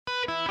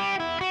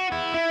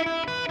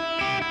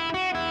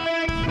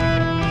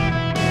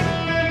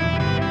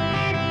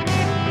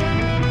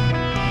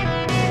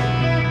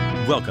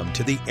Welcome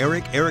to the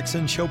Eric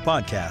Erickson Show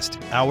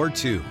Podcast, Hour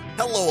 2.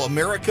 Hello,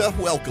 America.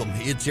 Welcome.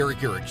 It's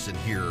Eric Erickson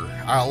here.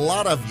 A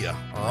lot of you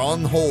are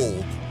on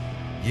hold.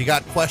 You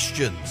got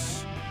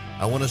questions.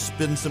 I want to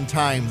spend some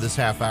time this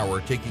half hour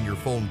taking your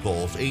phone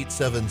calls,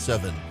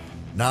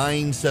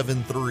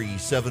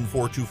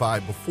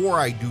 877-973-7425. Before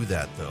I do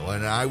that, though,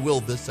 and I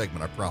will this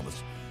segment, I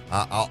promise,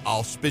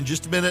 I'll spend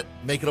just a minute,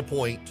 make it a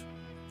point,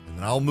 and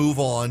then I'll move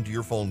on to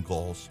your phone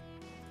calls.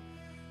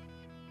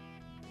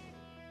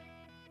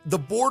 The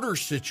border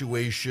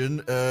situation,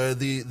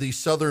 the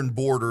southern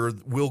border,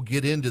 we'll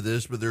get into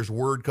this, but there's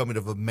word coming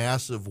of a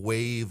massive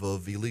wave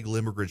of illegal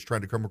immigrants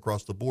trying to come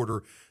across the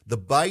border. The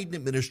Biden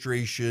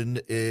administration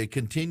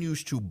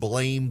continues to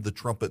blame the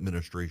Trump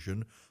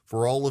administration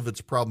for all of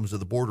its problems at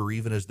the border,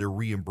 even as they're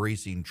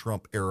re-embracing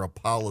Trump-era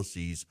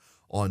policies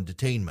on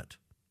detainment.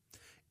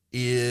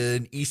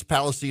 In East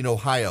Palestine,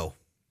 Ohio,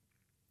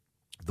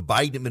 the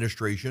Biden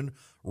administration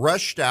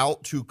rushed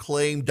out to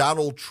claim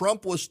Donald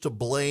Trump was to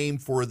blame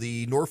for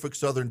the Norfolk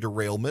Southern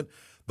derailment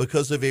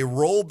because of a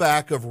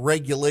rollback of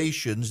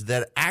regulations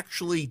that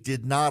actually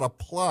did not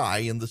apply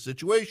in the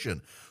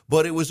situation.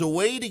 But it was a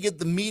way to get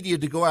the media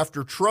to go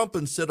after Trump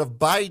instead of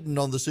Biden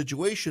on the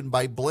situation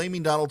by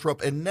blaming Donald Trump.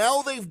 And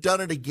now they've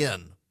done it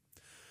again.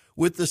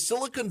 With the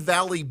Silicon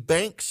Valley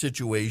Bank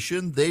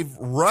situation, they've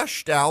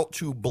rushed out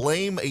to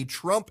blame a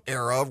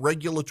Trump-era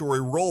regulatory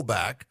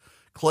rollback,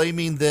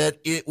 claiming that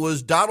it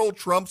was Donald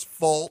Trump's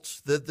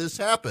fault that this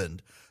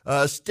happened.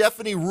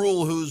 Stephanie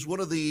Ruhle, who's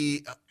one of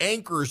the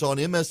anchors on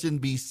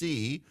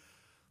MSNBC,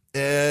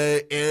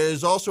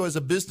 also has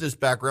a business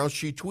background.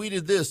 She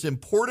tweeted this: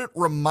 important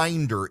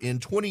reminder, in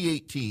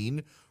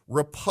 2018,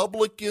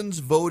 Republicans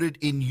voted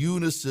in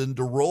unison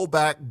to roll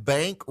back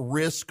bank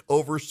risk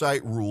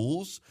oversight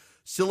rules.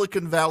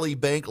 Silicon Valley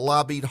Bank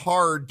lobbied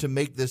hard to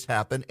make this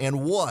happen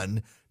and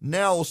won.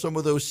 Now some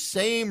of those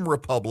same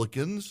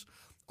Republicans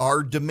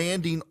are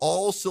demanding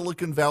all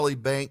Silicon Valley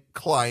Bank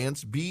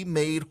clients be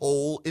made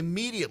whole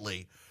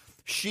immediately.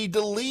 She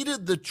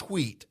deleted the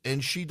tweet,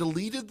 and she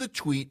deleted the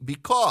tweet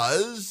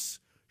because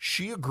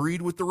she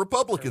agreed with the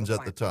Republicans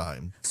at the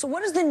time. So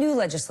what does the new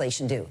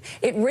legislation do?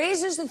 It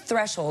raises the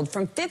threshold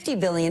from $50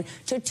 billion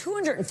to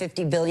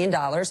 $250 billion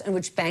in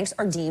which banks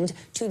are deemed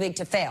too big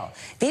to fail.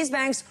 These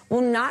banks will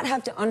not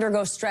have to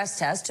undergo stress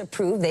tests to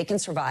prove they can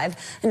survive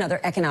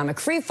another economic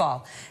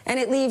freefall. And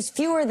it leaves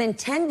fewer than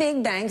 10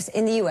 big banks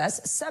in the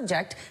U.S.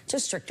 subject to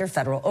stricter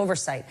federal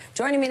oversight.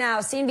 Joining me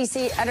now,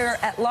 CNBC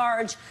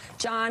editor-at-large,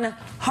 John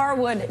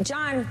Harwood.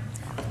 John,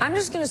 I'm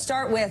just going to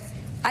start with,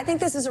 I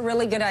think this is a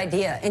really good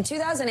idea. In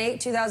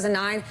 2008,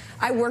 2009,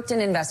 I worked in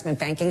investment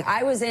banking.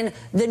 I was in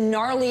the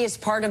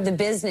gnarliest part of the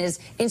business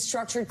in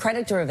structured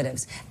credit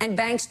derivatives, and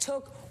banks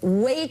took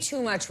way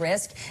too much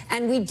risk,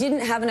 and we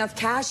didn't have enough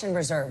cash in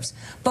reserves.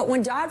 But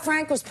when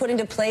Dodd-Frank was put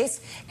into place,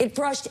 it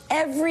brushed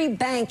every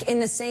bank in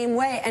the same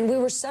way, and we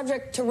were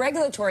subject to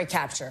regulatory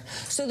capture.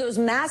 So those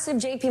massive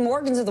JP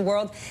Morgans of the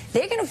world,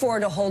 they can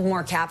afford to hold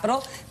more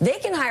capital. They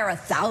can hire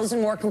 1,000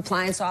 more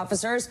compliance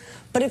officers.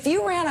 But if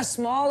you ran a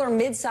small or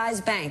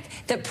mid-sized bank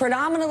that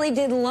predominantly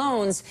did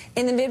loans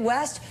in the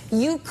Midwest,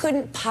 you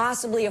couldn't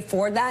possibly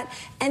afford that.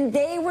 And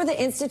they were the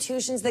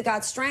institutions that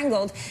got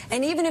strangled.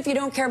 And even if you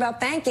don't care about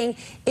banking,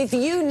 if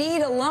you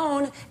need a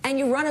loan and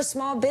you run a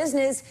small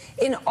business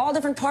in all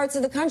different parts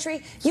of the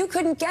country, you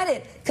couldn't get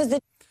it because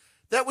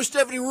That was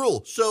Stephanie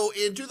Ruhle. So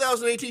in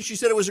 2018, she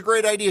said it was a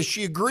great idea.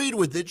 She agreed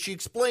with it. She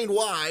explained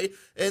why.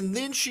 And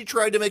then she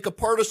tried to make a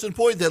partisan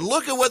point that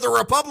look at what the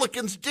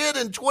Republicans did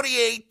in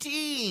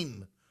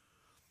 2018.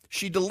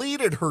 She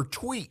deleted her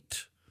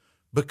tweet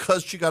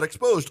because she got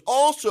exposed.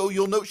 Also,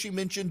 you'll note she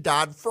mentioned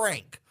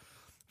Dodd-Frank.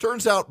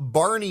 Turns out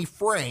Barney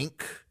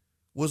Frank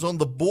was on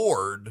the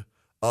board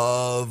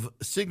of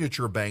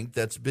Signature Bank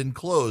that's been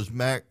closed.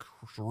 Mac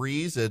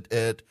Rees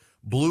at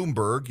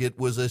Bloomberg. It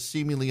was a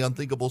seemingly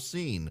unthinkable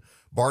scene.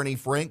 Barney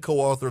Frank,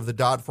 co-author of the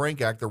Dodd-Frank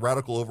Act, the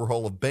radical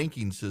overhaul of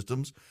banking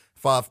systems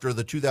after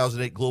the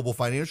 2008 global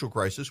financial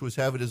crisis, was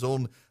having his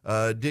own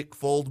Dick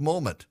Fold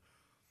moment.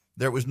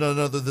 There was none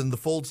other than the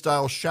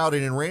Fold-style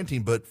shouting and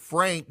ranting, but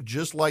Frank,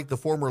 just like the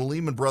former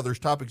Lehman Brothers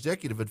top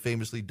executive had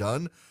famously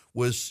done,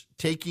 was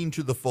taking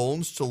to the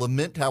phones to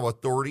lament how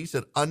authorities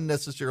had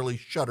unnecessarily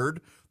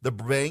shuttered the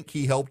bank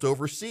he helped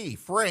oversee.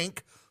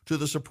 Frank, to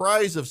the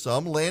surprise of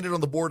some, landed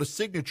on the board of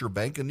Signature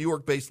Bank, a New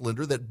York-based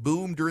lender that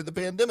boomed during the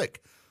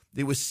pandemic.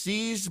 It was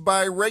seized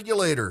by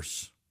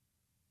regulators.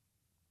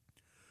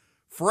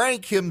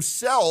 Frank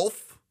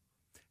himself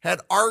had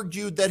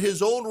argued that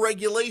his own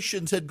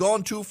regulations had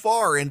gone too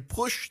far and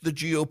pushed the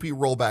GOP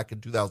rollback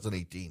in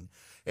 2018.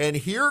 And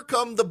here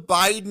come the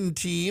Biden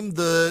team,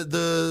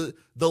 the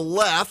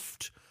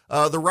left,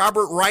 the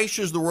Robert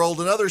Reiches of the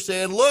world and others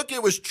saying, look,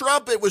 it was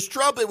Trump, it was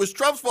Trump, it was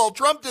Trump's fault.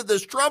 Trump did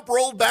this. Trump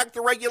rolled back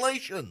the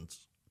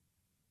regulations.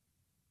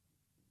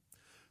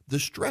 The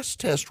stress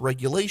test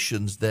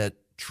regulations that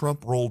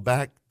Trump rolled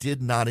back did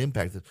not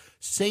impact it.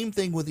 Same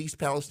thing with East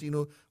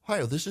Palestine,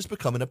 Ohio, this is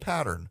becoming a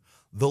pattern.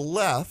 The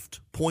left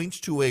points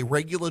to a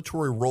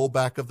regulatory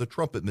rollback of the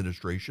Trump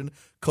administration,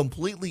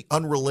 completely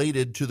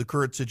unrelated to the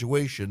current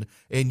situation,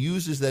 and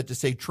uses that to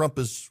say Trump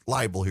is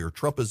liable here,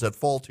 Trump is at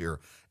fault here.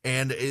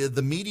 And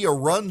the media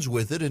runs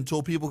with it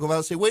until people come out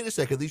and say, wait a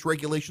second, these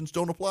regulations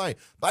don't apply.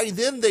 By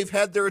then, they've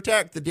had their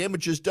attack. The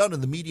damage is done,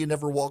 and the media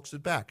never walks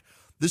it back.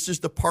 This is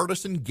the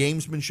partisan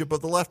gamesmanship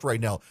of the left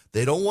right now.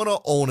 They don't want to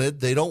own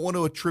it. They don't want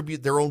to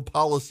attribute their own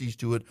policies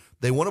to it.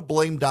 They want to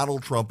blame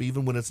Donald Trump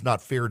even when it's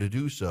not fair to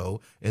do so,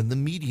 and the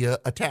media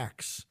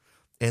attacks.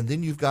 And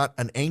then you've got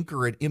an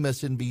anchor at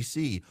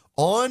MSNBC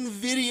on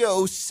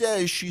video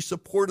says she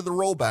supported the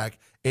rollback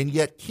and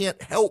yet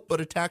can't help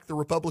but attack the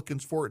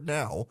Republicans for it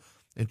now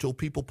until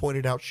people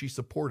pointed out she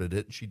supported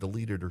it and she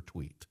deleted her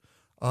tweet.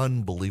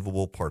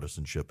 Unbelievable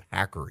partisanship,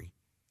 hackery.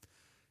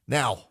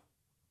 Now,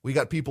 we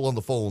got people on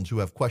the phones who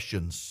have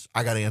questions.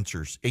 I got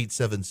answers.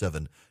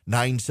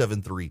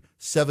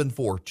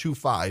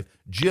 877-973-7425.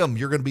 Jim,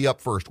 you're going to be up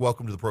first.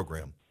 Welcome to the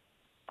program.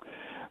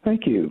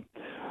 Thank you.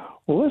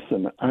 Well,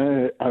 listen,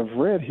 I've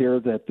read here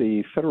that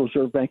the Federal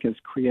Reserve Bank is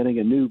creating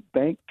a new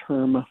bank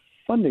term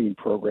funding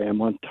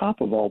program on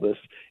top of all this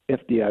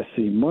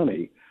FDIC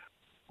money.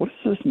 What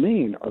does this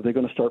mean? Are they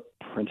going to start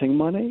printing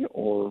money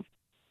or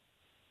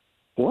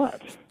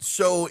what?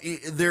 So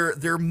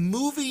they're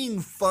moving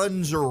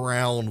funds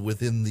around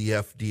within the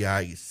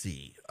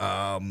FDIC.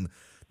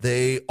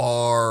 They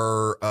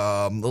are,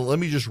 let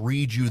me just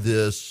read you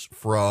this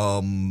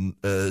from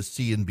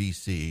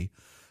CNBC.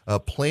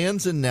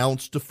 Plans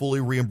announced to fully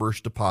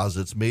reimburse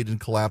deposits made in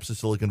collapse of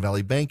Silicon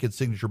Valley Bank and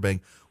Signature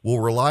Bank will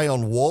rely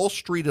on Wall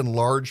Street and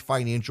large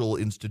financial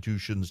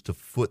institutions to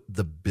foot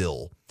the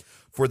bill.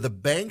 For the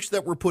banks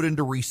that were put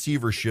into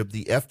receivership,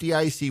 the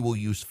FDIC will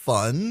use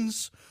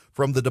funds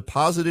from the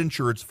Deposit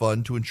Insurance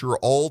Fund to ensure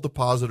all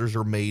depositors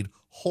are made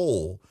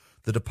whole.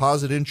 The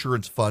Deposit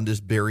Insurance Fund is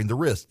bearing the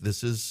risk.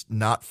 This is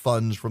not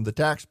funds from the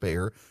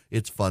taxpayer.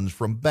 It's funds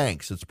from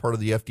banks. It's part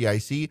of the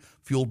FDIC,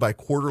 fueled by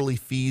quarterly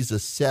fees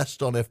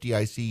assessed on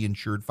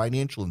FDIC-insured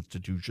financial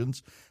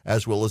institutions,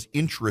 as well as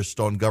interest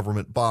on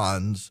government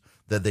bonds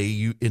that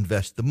they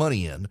invest the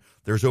money in.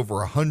 There's over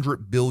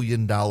 $100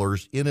 billion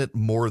in it,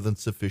 more than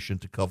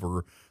sufficient to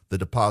cover the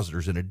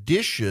depositors. In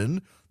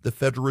addition, the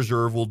Federal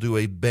Reserve will do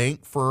a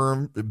bank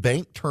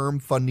term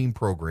funding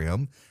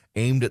program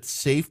aimed at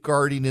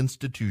safeguarding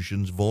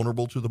institutions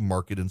vulnerable to the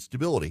market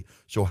instability.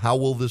 So how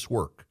will this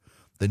work?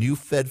 The new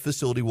Fed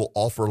facility will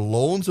offer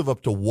loans of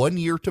up to 1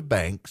 year to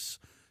banks,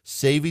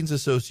 savings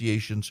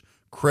associations,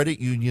 credit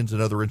unions,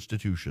 and other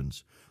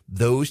institutions.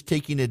 Those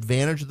taking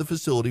advantage of the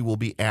facility will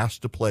be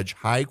asked to pledge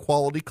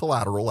high-quality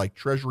collateral like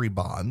treasury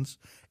bonds,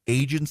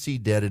 agency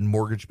debt, and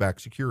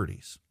mortgage-backed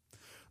securities.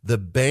 The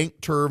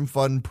Bank Term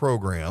Fund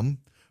program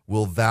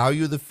will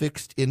value the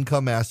fixed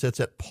income assets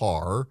at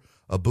par,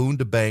 a boon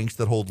to banks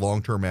that hold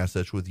long-term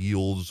assets with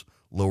yields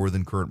lower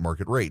than current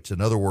market rates.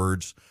 In other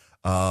words,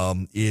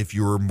 if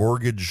your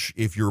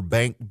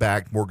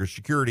bank-backed mortgage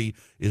security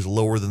is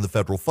lower than the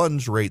federal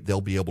funds rate, they'll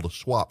be able to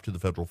swap to the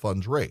federal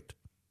funds rate.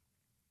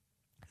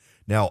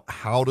 Now,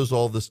 how does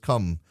all this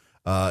come?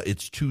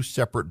 It's two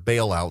separate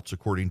bailouts,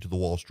 according to the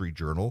Wall Street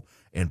Journal,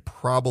 and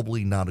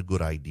probably not a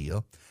good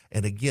idea.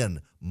 And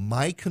again,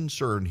 my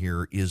concern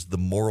here is the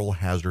moral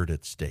hazard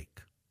at stake.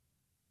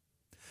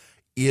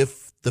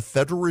 If the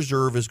Federal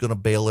Reserve is going to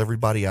bail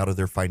everybody out of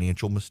their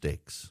financial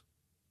mistakes,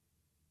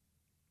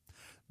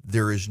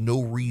 there is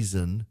no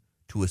reason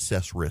to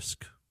assess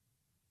risk.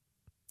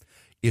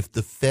 If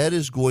the Fed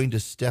is going to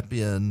step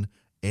in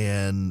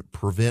and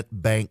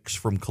prevent banks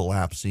from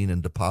collapsing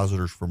and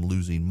depositors from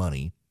losing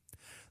money,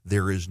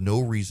 there is no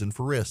reason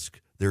for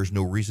risk. There's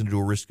no reason to do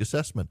a risk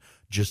assessment.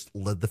 Just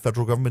let the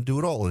federal government do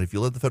it all. And if you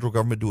let the federal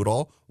government do it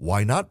all,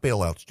 why not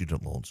bail out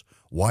student loans?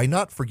 Why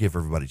not forgive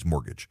everybody's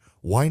mortgage?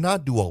 Why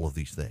not do all of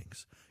these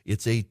things?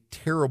 It's a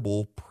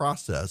terrible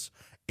process.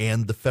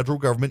 And the federal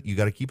government, you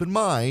got to keep in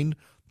mind,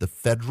 the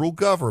federal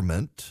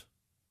government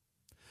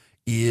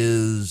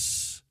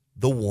is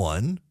the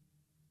one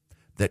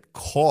that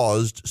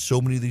caused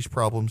so many of these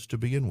problems to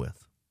begin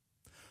with.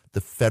 The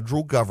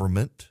federal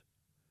government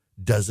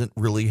doesn't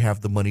really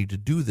have the money to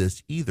do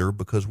this either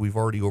because we've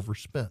already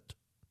overspent.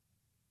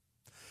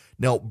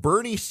 Now,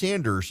 Bernie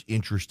Sanders,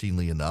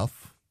 interestingly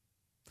enough,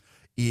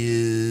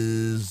 really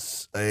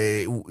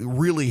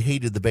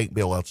hated the bank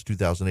bailouts in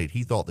 2008.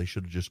 He thought they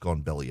should have just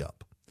gone belly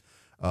up.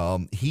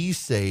 He's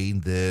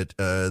saying that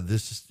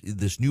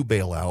this new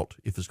bailout,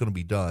 if it's going to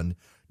be done,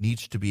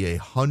 needs to be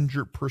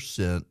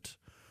 100%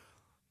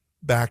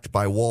 backed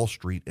by Wall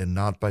Street and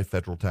not by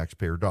federal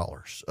taxpayer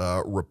dollars.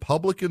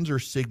 Republicans are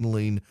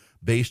signaling,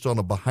 based on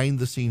a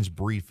behind-the-scenes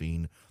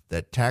briefing,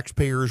 that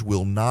taxpayers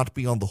will not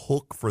be on the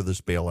hook for this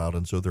bailout,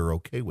 and so they're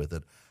okay with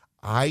it.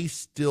 I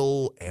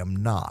still am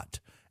not,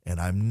 and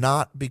I'm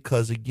not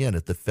because, again,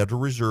 if the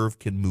Federal Reserve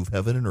can move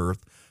heaven and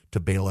earth to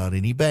bail out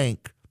any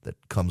bank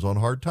that comes on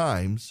hard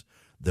times,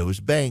 those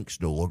banks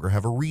no longer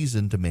have a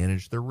reason to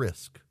manage their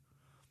risk.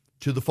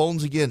 To the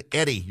phones again.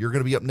 Eddie, you're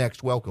going to be up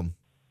next. Welcome.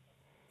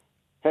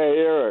 Hey,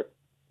 Eric.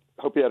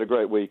 Hope you had a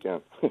great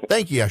weekend.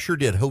 Thank you. I sure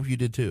did. Hope you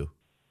did too.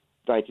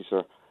 Thank you,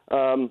 sir.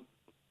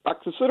 I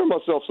consider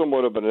myself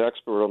somewhat of an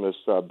expert on this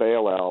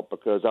bailout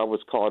because I was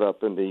caught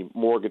up in the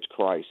mortgage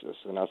crisis,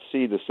 and I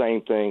see the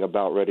same thing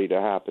about ready to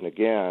happen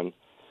again.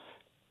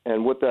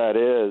 And what that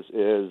is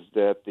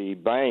that the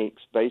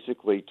banks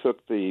basically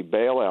took the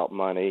bailout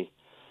money,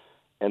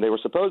 and they were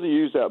supposed to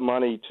use that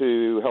money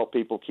to help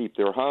people keep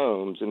their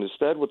homes. And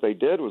instead what they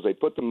did was they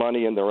put the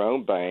money in their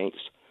own banks,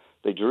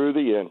 they drew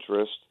the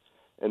interest,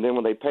 and then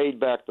when they paid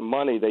back the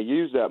money, they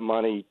used that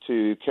money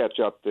to catch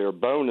up their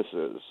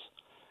bonuses.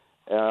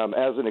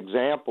 As an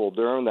example,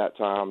 during that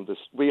time,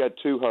 we had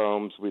 2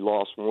 homes. We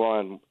lost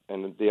one,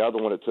 and the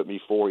other one, it took me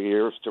 4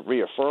 years to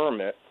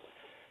reaffirm it.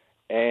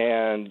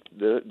 And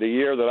the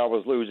year that I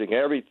was losing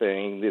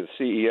everything, the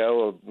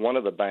CEO of one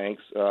of the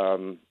banks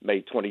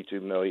made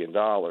 $22 million.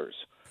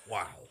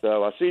 Wow.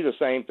 So I see the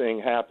same thing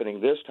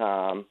happening this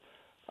time.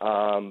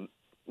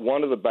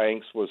 One of the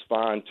banks was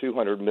fined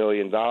 $200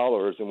 million,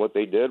 and what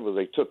they did was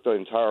they took the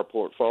entire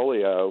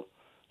portfolio,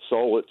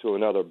 sold it to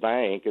another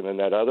bank, and then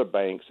that other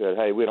bank said,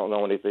 hey, we don't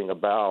know anything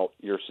about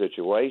your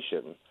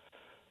situation.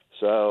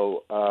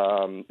 So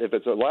if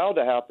it's allowed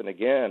to happen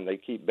again, they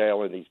keep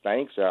bailing these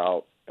banks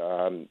out.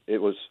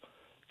 It was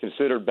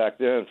considered back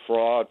then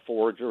fraud,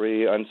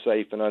 forgery,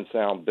 unsafe and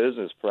unsound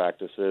business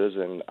practices,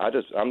 and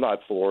I'm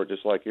not for it,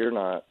 just like you're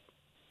not.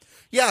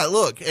 Yeah,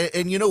 look,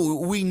 and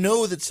we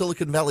know that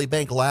Silicon Valley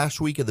Bank last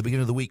week at the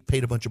beginning of the week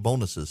paid a bunch of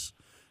bonuses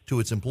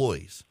to its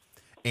employees,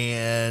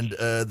 and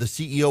the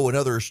CEO and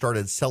others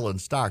started selling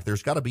stock.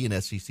 There's got to be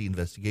an SEC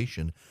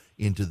investigation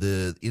into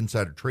the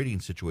insider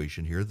trading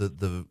situation here,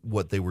 the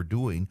what they were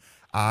doing.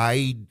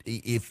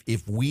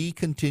 If we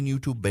continue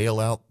to bail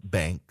out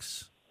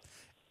banks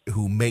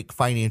who make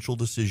financial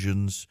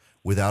decisions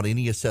without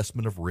any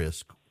assessment of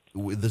risk,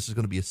 this is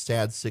going to be a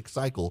sad, sick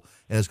cycle,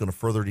 and it's going to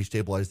further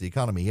destabilize the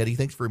economy. Eddie,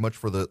 thanks very much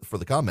for the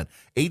comment.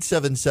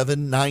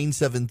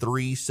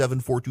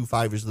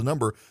 877-973-7425 is the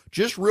number.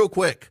 Just real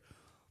quick,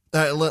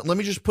 let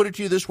me just put it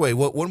to you this way,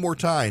 one more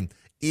time.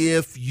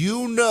 If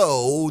you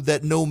know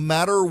that no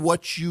matter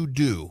what you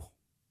do,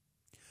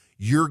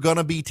 you're going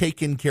to be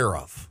taken care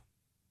of,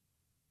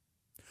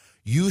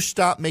 you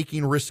stop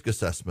making risk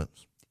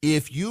assessments.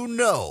 If you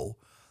know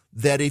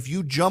that if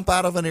you jump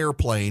out of an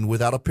airplane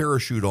without a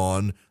parachute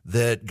on,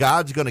 that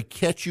God's going to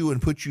catch you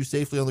and put you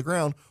safely on the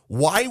ground,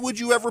 why would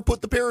you ever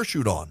put the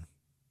parachute on?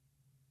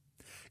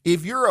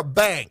 If you're a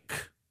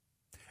bank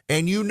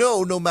and you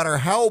know no matter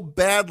how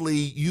badly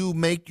you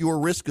make your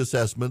risk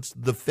assessments,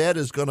 the Fed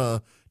is going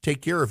to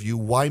take care of you,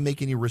 why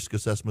make any risk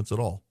assessments at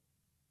all?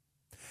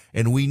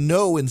 And we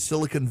know in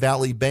Silicon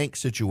Valley Bank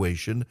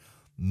situation,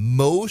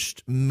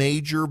 most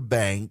major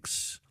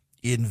banks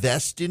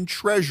invest in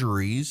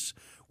treasuries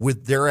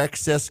with their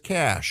excess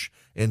cash.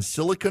 And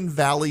Silicon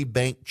Valley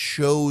Bank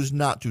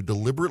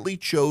deliberately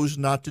chose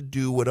not to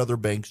do what other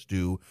banks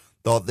do,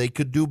 thought they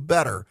could do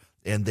better,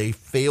 and they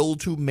failed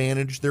to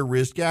manage their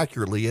risk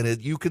accurately. And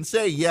you can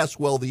say, yes,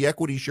 well, the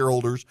equity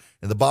shareholders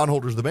and the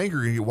bondholders of the bank are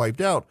going to get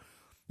wiped out.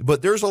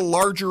 But there's a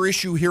larger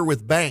issue here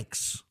with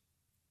banks.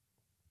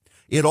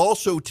 It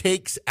also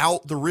takes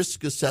out the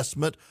risk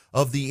assessment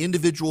of the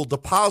individual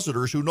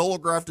depositors who no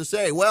longer have to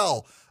say,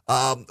 well,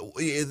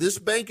 this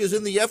bank is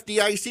in the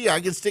FDIC. I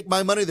can stick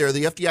my money there.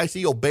 The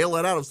FDIC will bail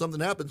it out if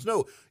something happens.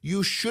 No,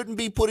 you shouldn't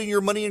be putting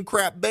your money in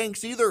crap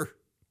banks either.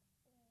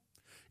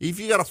 If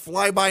you got a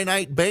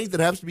fly-by-night bank that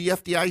happens to be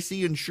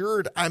FDIC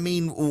insured, I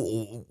mean,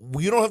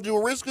 you don't have to do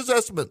a risk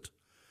assessment.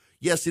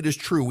 Yes, it is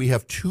true. We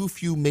have too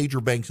few major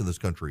banks in this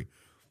country.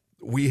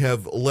 We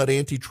have let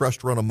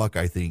antitrust run amok,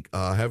 I think.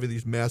 Having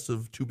these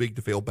massive,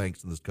 too-big-to-fail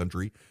banks in this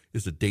country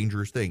is a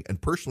dangerous thing.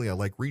 And personally, I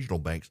like regional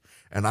banks.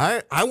 And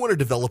I want to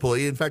develop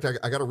in fact,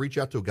 I got to reach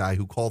out to a guy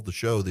who called the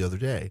show the other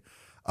day.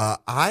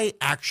 I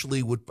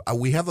actually would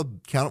we have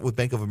an account with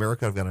Bank of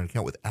America. I've got an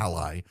account with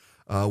Ally.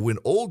 When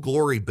Old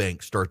Glory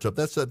Bank starts up,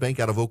 that's that bank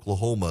out of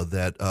Oklahoma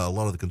that a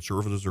lot of the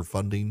conservatives are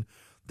funding.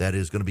 That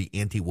is going to be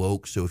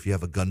anti-woke, so if you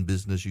have a gun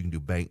business, you can do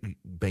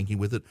banking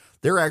with it.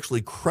 They're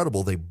actually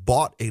credible. They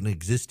bought an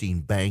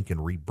existing bank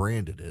and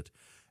rebranded it,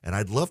 and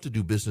I'd love to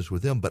do business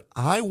with them, but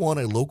I want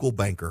a local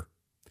banker.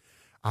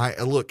 I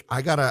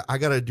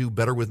gotta do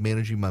better with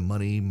managing my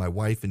money. My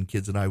wife and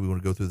kids and we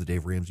want to go through the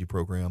Dave Ramsey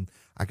program.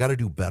 I got to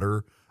do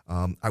better.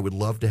 I would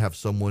love to have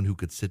someone who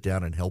could sit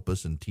down and help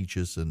us and teach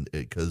us, and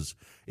because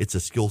it's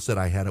a skill set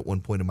I had at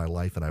one point in my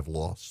life and I've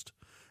lost.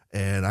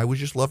 And I would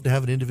just love to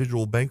have an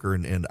individual banker.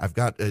 And I've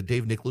got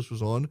Dave Nicholas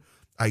was on.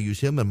 I use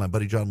him and my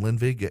buddy John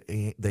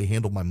Lindvig. They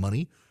handle my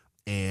money,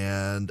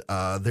 and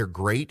they're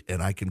great,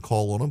 and I can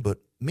call on them. But,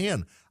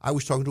 man, I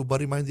was talking to a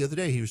buddy of mine the other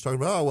day. He was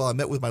talking about, I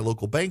met with my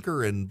local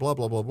banker and blah,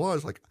 blah, blah, blah. I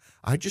was like,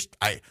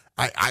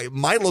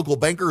 my local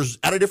banker's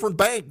at a different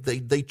bank.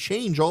 They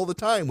change all the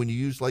time when you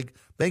use, like,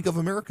 Bank of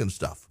America and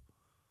stuff.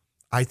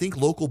 I think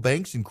local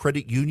banks and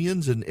credit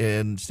unions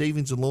and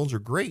savings and loans are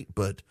great,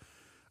 but,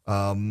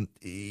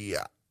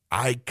 yeah.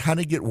 I kind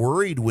of get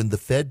worried when the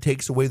Fed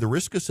takes away the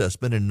risk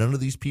assessment and none of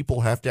these people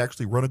have to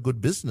actually run a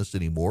good business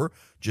anymore,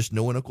 just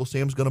knowing Uncle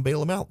Sam's going to bail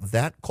them out.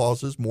 That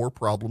causes more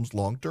problems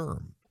long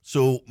term.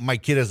 So my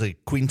kid has a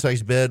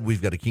queen-size bed.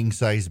 We've got a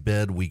king-size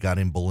bed. We got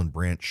him Bull and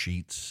Branch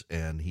sheets,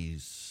 and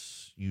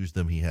he's used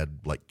them. He had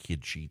like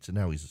kid sheets, and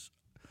now he's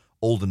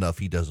old enough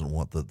he doesn't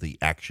want the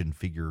action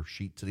figure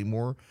sheets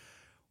anymore.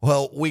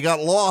 Well, we got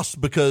lost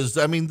because,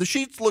 I mean, the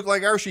sheets look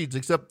like our sheets,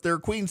 except they're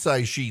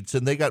queen-size sheets,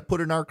 and they got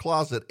put in our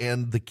closet,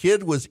 and the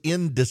kid was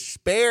in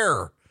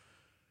despair.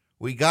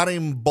 We got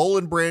him Bull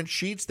and Branch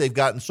sheets. They've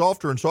gotten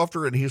softer and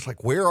softer, and he's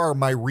like, where are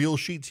my real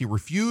sheets? He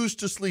refused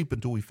to sleep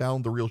until we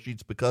found the real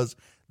sheets because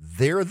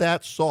they're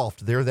that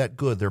soft. They're that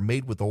good. They're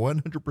made with a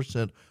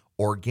 100%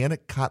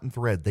 organic cotton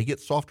thread. They get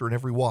softer in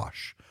every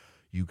wash.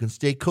 You can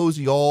stay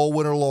cozy all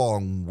winter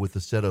long with a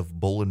set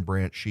of Bull and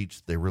Branch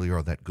sheets. They really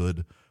are that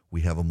good.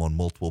 We have them on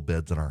multiple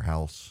beds in our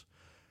house.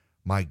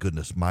 My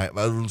goodness,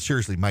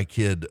 seriously, my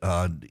kid,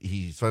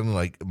 he's finally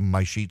like,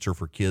 my sheets are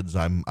for kids.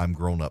 I'm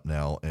grown up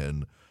now,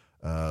 and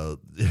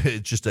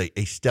it's just a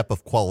step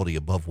of quality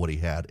above what he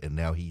had, and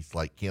now he's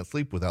like, can't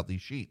sleep without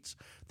these sheets.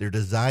 They're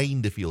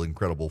designed to feel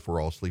incredible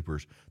for all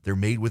sleepers. They're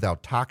made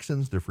without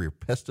toxins. They're free of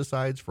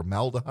pesticides,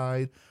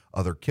 formaldehyde,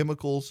 other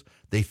chemicals.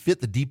 They fit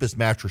the deepest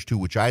mattress too,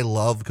 which I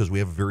love because we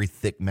have a very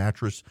thick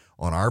mattress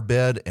on our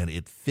bed, and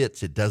it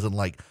fits. It doesn't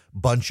like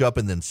bunch up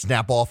and then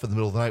snap off in the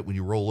middle of the night when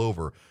you roll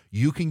over.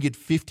 You can get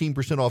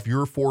 15% off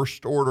your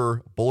first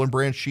order Bull and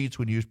Branch sheets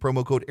when you use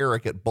promo code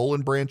ERIC at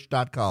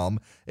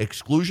bullandbranch.com.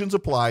 Exclusions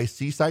apply.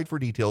 See site for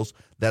details.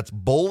 That's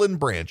Bull and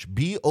Branch,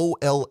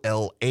 BOLLAND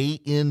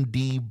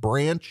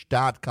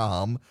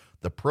branch.com.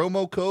 The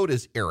promo code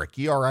is ERIC,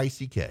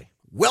 ERICK.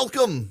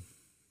 Welcome.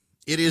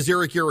 It is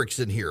Eric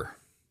Erickson here.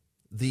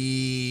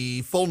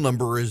 The phone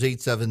number is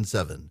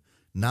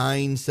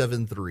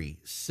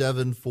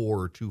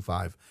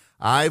 877-973-7425.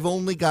 I've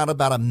only got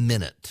about a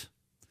minute,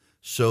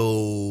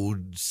 so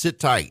sit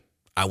tight.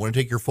 I want to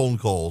take your phone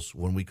calls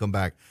when we come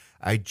back.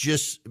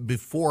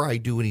 Before I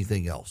do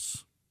anything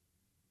else,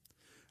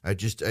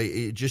 just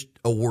a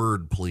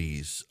word,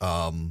 please.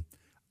 I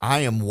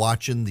am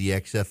watching the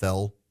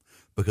XFL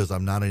because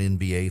I'm not an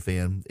NBA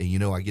fan.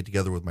 And, I get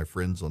together with my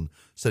friends on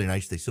Sunday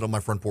nights. They sit on my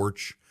front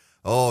porch.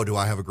 Oh, do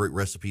I have a great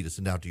recipe to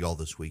send out to y'all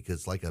this week?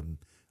 It's like a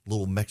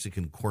little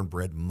Mexican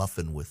cornbread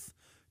muffin with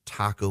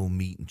taco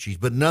meat and cheese.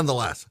 But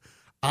nonetheless,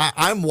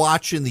 I'm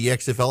watching the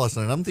XFL last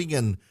night, and I'm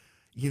thinking,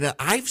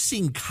 I've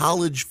seen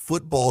college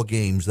football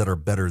games that are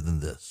better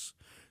than this.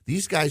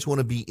 These guys want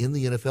to be in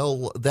the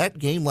NFL. That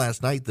game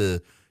last night,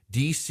 the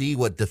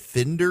DC,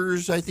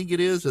 Defenders, I think it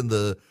is, and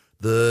the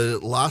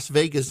Las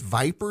Vegas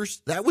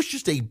Vipers, that was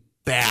just a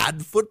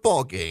bad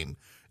football game.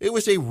 It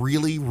was a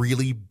really,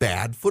 really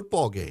bad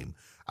football game.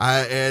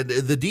 And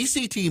the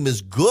DC team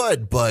is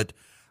good, but,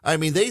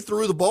 they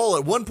threw the ball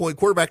at one point,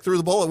 quarterback threw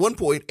the ball at one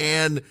point,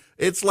 and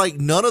it's like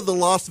none of the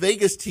Las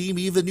Vegas team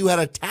even knew how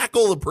to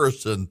tackle the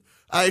person.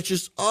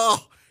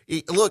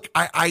 Look,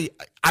 I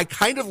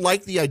kind of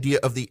like the idea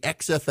of the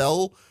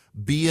XFL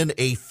being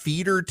a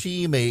feeder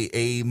team,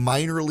 a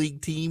minor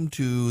league team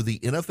to the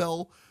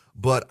NFL.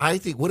 But I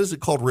think, what is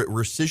it called,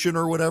 rescission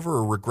or whatever,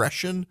 or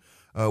regression,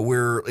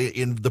 where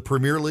in the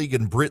Premier League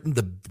in Britain,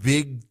 the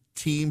big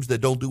teams that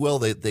don't do well,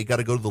 they got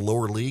to go to the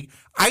lower league.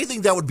 I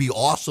think that would be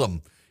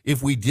awesome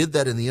if we did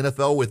that in the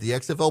NFL with the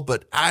XFL,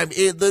 but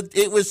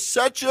it was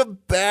such a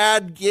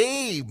bad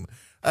game.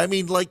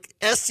 Like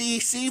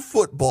SEC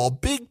football,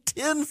 Big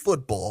Ten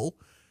football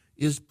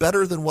is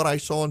better than what I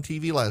saw on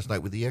TV last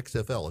night with the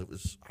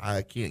XFL.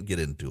 I can't get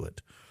into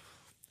it.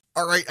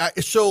 All right,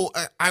 so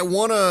I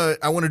want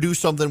to do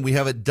something. We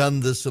haven't done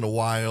this in a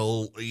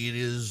while. It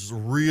is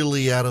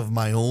really out of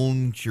my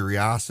own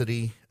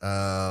curiosity.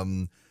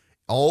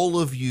 All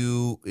of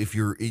you,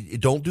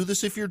 don't do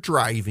this if you're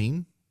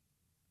driving,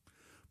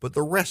 but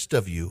the rest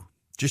of you,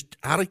 just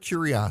out of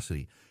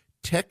curiosity,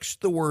 text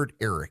the word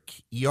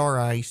ERIC,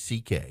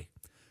 ERICK,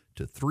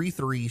 to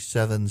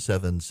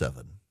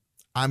 33777.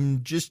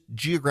 I'm just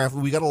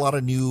geographically, we got a lot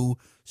of new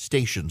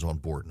stations on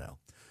board now.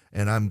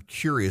 And I'm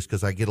curious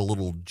because I get a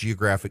little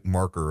geographic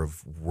marker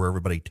of where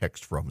everybody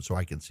texts from, so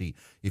I can see.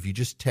 If you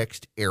just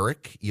text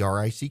ERIC,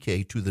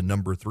 ERICK, to the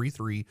number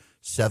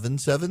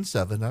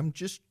 33777, I'm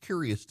just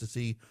curious to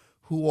see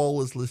who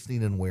all is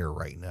listening and where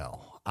right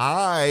now.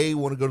 I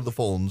want to go to the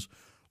phones.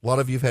 A lot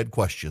of you have had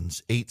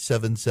questions.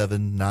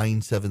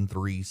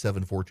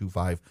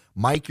 877-973-7425.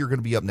 Mike, you're going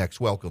to be up next.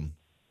 Welcome.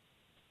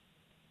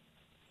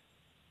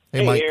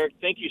 Hey, Mike. Eric,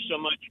 thank you so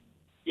much.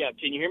 Yeah,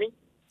 can you hear me?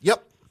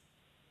 Yep.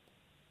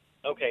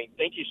 Okay,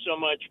 thank you so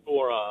much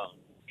for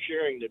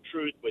sharing the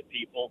truth with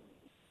people.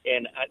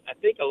 And I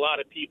think a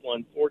lot of people,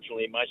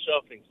 unfortunately,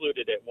 myself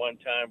included at one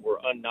time, were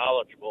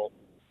unknowledgeable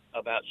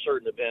about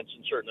certain events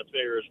and certain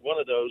affairs, one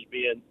of those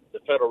being the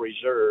Federal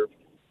Reserve.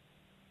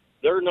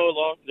 They're no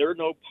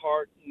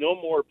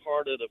more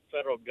part of the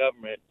federal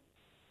government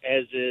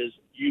as is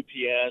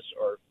UPS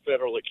or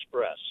Federal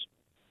Express.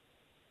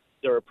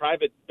 They're a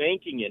private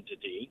banking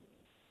entity,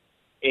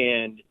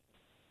 and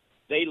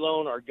they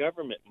loan our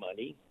government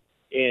money,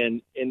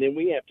 and then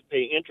we have to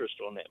pay interest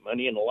on that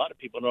money, and a lot of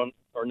people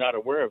are not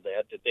aware of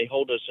that they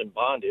hold us in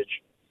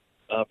bondage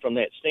from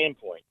that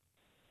standpoint.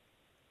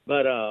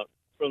 But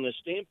from the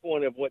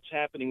standpoint of what's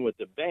happening with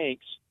the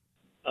banks,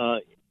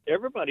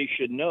 everybody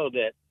should know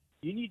that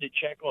you need to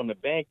check on the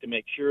bank to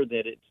make sure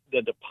that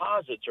the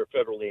deposits are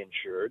federally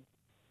insured.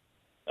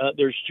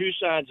 There's two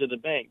sides of the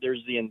bank.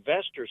 There's the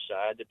investor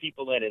side, the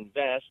people that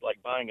invest,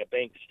 like buying a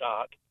bank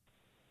stock,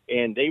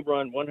 and they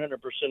run 100%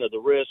 of the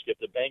risk if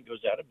the bank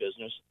goes out of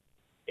business.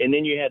 And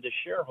then you have the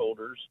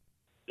shareholders.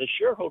 The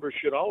shareholders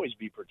should always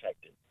be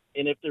protected.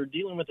 And if they're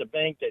dealing with a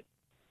bank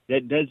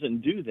that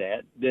doesn't do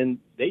that, then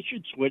they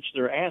should switch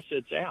their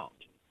assets out.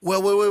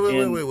 Well,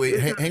 wait.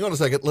 Hang on a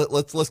second.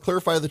 Let's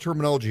clarify the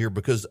terminology here,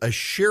 because a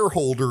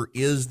shareholder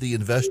is the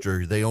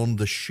investor. They own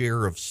the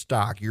share of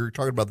stock. You're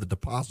talking about the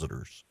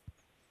depositors.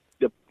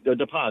 The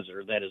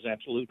depositor, that is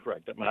absolutely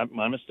correct.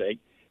 My mistake.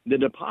 The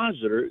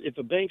depositor, if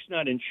a bank's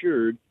not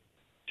insured,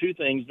 two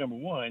things. Number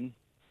one,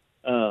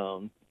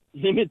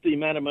 limit the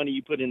amount of money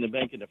you put in the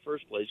bank in the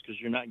first place,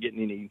 because you're not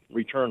getting any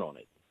return on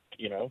it,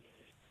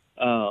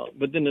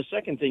 But then the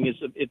second thing is,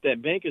 if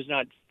that bank is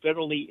not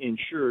federally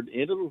insured,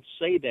 it'll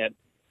say that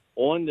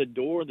on the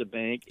door of the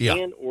bank,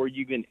 or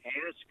you can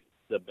ask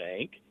the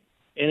bank.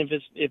 And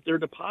if their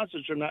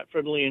deposits are not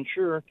federally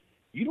insured,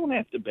 you don't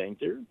have to bank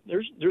there.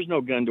 There's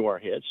no gun to our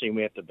head saying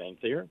we have to bank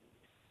there.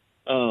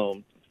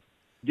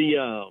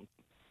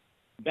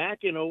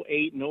 Back in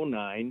 2008 and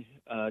 2009,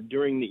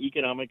 during the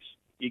economic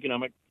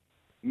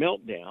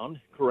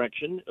meltdown,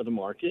 correction of the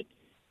market,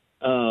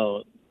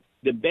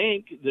 the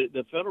bank,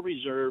 the Federal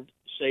Reserve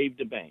saved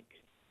the bank.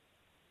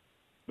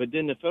 But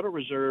then the Federal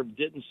Reserve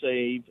didn't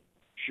save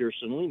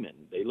Shearson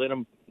Lehman. They let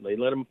them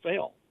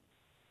fail.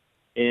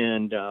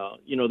 And,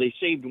 they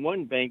saved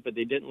one bank, but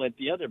they didn't let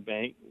the other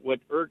bank. What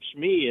irks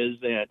me is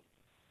that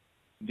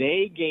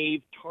they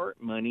gave TARP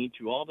money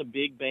to all the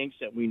big banks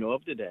that we know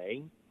of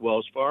today,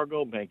 Wells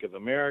Fargo, Bank of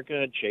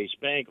America, Chase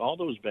Bank, all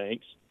those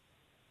banks.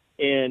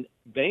 And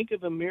Bank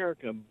of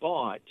America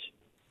bought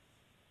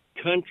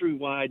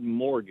Countrywide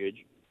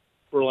Mortgage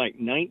for like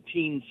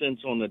 19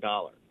 cents on the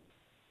dollar.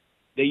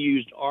 They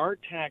used our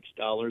tax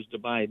dollars to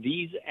buy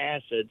these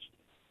assets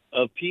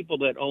of people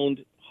that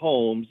owned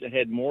homes that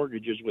had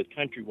mortgages with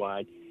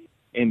Countrywide,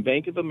 and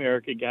Bank of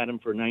America got them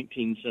for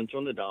 19 cents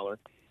on the dollar.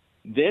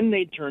 Then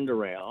they turned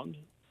around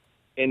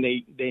and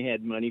they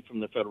had money from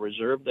the Federal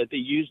Reserve that they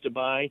used to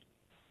buy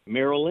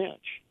Merrill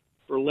Lynch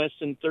for less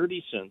than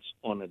 30 cents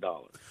on the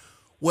dollar.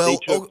 Well,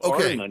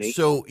 okay.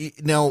 So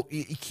now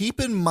keep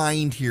in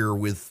mind here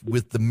with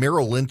the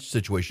Merrill Lynch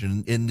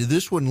situation, and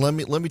this one, let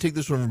me take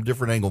this one from a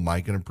different angle,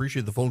 Mike, and I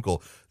appreciate the phone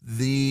call.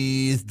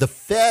 The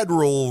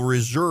Federal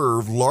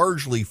Reserve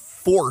largely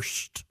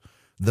forced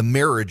the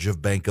marriage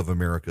of Bank of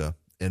America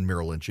and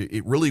Merrill Lynch.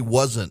 It really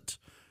wasn't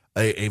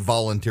a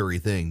voluntary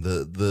thing.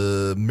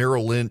 The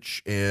Merrill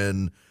Lynch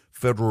and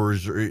Federal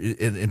Reserve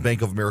and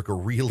Bank of America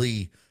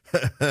really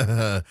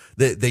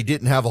they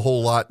didn't have a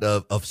whole lot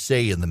of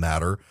say in the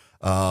matter.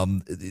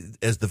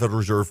 As the Federal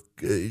Reserve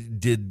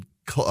did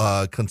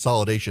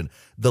consolidation.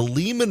 The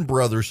Lehman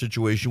Brothers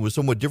situation was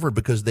somewhat different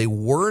because they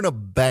weren't a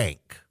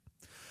bank.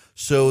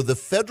 So the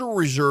Federal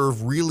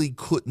Reserve really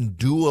couldn't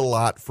do a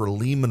lot for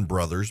Lehman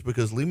Brothers,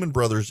 because Lehman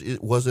Brothers,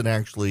 it wasn't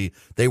actually,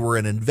 they were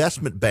an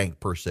investment bank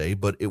per se,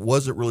 but it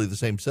wasn't really the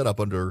same setup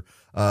under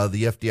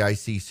the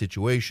FDIC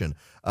situation.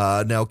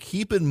 Now,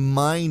 keep in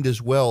mind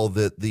as well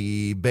that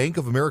the Bank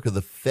of America,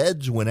 the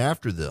feds went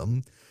after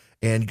them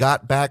and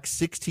got back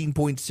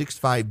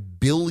 $16.65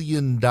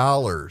 billion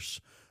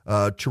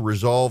to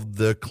resolve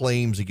the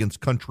claims against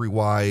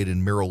Countrywide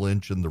and Merrill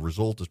Lynch, and the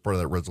result is part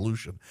of that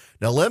resolution.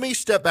 Now, let me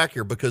step back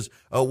here, because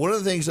one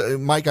of the things,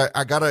 Mike,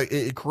 I got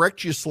to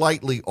correct you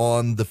slightly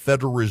on the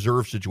Federal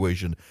Reserve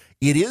situation.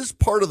 It is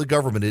part of the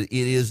government. It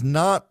is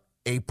not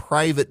a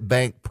private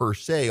bank per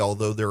se,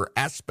 although there are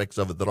aspects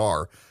of it that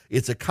are.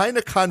 It's a kind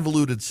of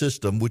convoluted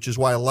system, which is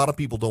why a lot of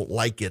people don't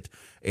like it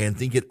and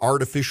think it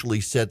artificially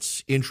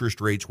sets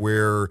interest rates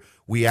where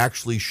we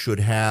actually should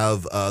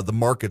have the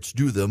markets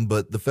do them.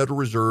 But the Federal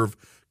Reserve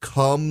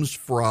comes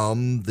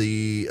from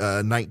the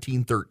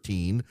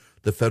 1913,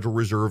 the Federal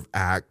Reserve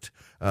Act.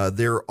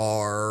 There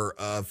are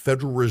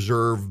Federal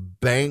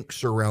Reserve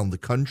banks around the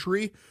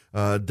country,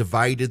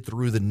 divided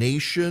through the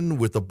nation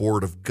with a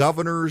board of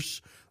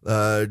governors.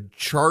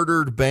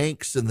 Chartered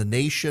banks in the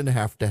nation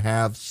have to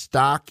have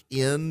stock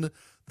in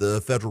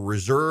the Federal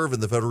Reserve,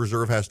 and the Federal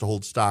Reserve has to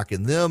hold stock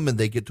in them, and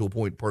they get to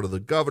appoint part of the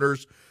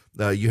governors.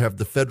 You have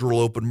the Federal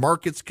Open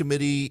Markets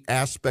Committee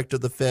aspect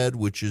of the Fed,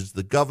 which is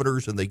the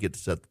governors, and they get to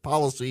set the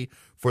policy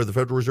for the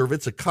Federal Reserve.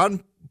 It's a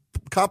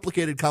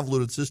complicated,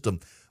 convoluted system.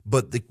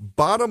 But the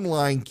bottom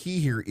line key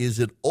here is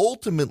it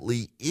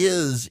ultimately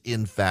is,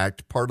 in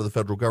fact, part of the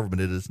federal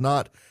government. It is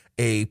not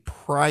a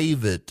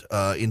private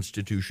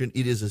institution.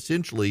 It is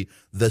essentially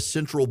the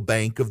central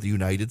bank of the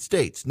United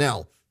States.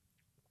 Now,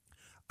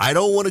 I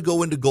don't want to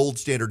go into gold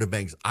standard of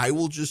banks. I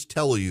will just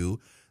tell you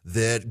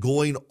that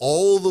going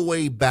all the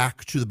way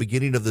back to the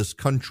beginning of this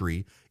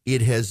country,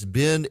 It has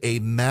been a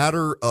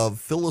matter of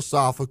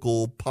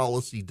philosophical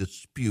policy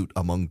dispute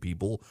among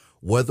people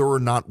whether or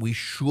not we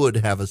should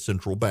have a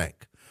central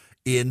bank.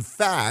 In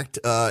fact,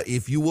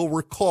 if you will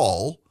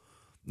recall,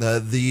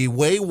 the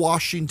way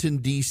Washington,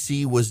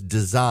 D.C. was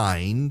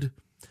designed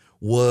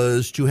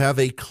was to have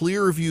a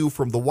clear view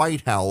from the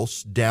White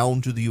House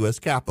down to the U.S.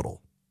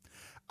 Capitol.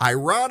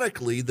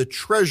 Ironically, the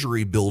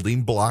Treasury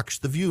building blocks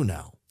the view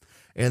now.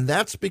 And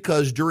that's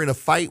because during a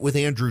fight with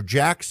Andrew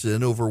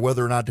Jackson over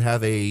whether or not to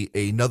have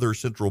another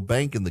central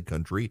bank in the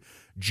country,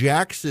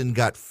 Jackson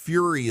got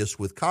furious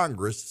with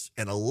Congress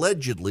and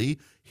allegedly,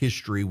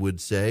 history would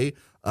say,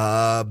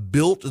 decided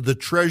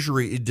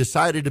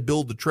to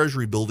build the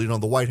Treasury building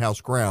on the White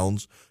House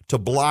grounds to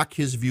block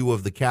his view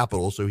of the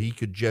Capitol so he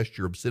could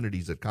gesture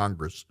obscenities at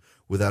Congress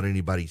without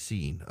anybody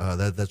seeing.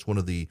 That's one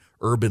of the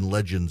urban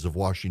legends of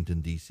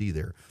Washington, D.C.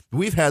 there.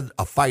 We've had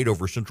a fight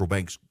over central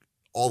banks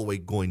all the way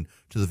going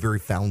to the very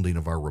founding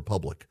of our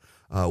republic.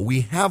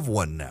 We have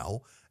one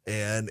now,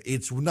 and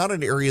it's not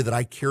an area that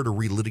I care to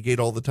relitigate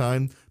all the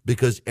time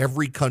because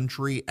every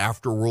country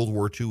after World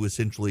War II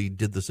essentially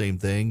did the same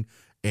thing.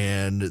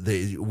 And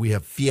we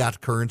have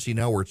fiat currency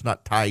now where it's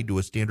not tied to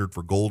a standard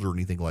for gold or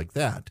anything like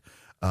that.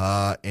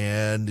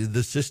 And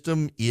the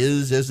system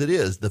is as it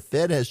is. The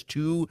Fed has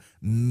two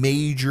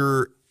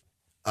major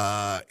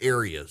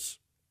areas.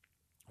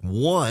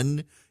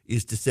 One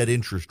is to set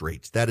interest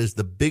rates. That is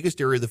the biggest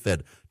area of the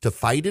Fed, to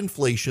fight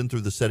inflation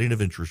through the setting of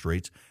interest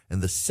rates.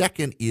 And the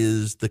second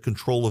is the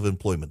control of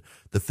employment.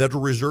 The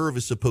Federal Reserve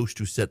is supposed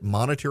to set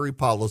monetary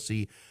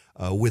policy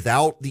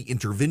without the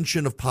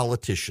intervention of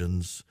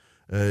politicians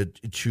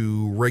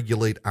to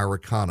regulate our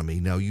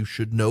economy. Now, you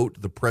should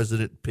note the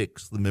president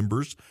picks the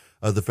members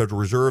of the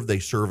Federal Reserve. They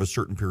serve a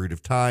certain period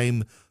of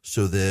time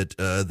so that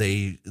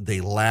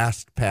they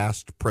last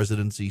past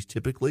presidencies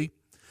typically.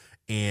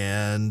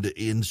 And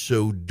in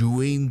so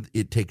doing,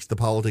 it takes the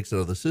politics out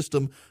of the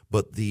system.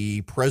 But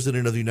the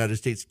president of the United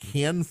States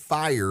can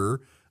fire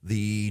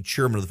the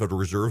chairman of the Federal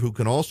Reserve, who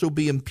can also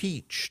be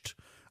impeached.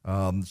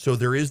 So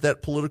there is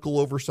that political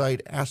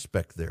oversight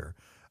aspect there.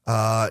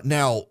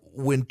 Now,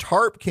 when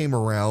TARP came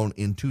around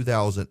in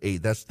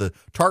 2008,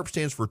 TARP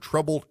stands for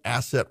Troubled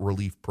Asset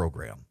Relief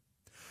Program.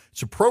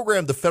 It's a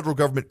program the federal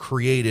government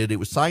created. It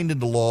was signed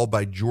into law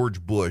by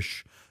George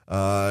Bush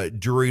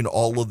during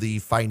all of the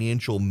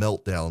financial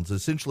meltdowns.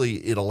 Essentially,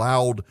 it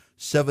allowed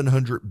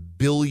 $700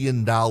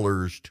 billion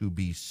to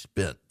be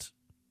spent.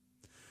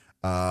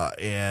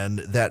 And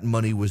that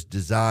money was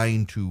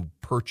designed to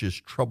purchase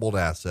troubled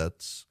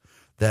assets,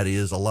 that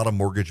is, a lot of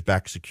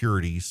mortgage-backed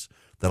securities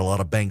that a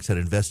lot of banks had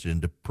invested in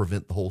to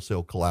prevent the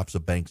wholesale collapse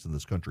of banks in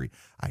this country.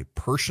 I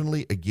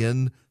personally,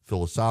 again,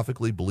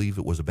 philosophically believe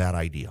it was a bad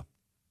idea.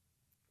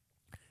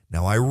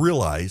 Now, I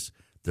realize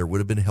there would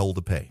have been hell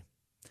to pay.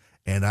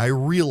 And I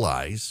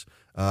realize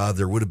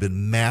there would have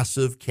been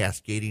massive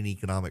cascading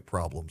economic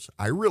problems.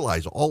 I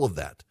realize all of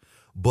that.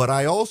 But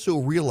I also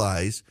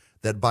realize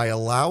that by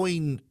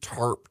allowing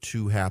TARP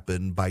to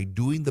happen, by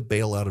doing the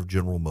bailout of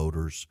General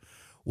Motors,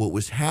 what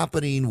was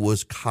happening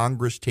was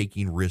Congress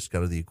taking risk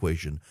out of the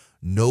equation.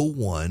 No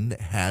one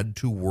had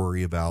to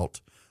worry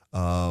about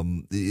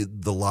the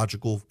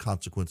logical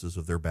consequences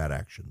of their bad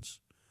actions.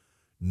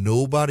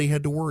 Nobody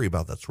had to worry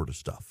about that sort of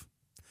stuff.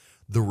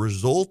 The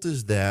result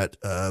is that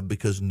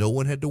because no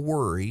one had to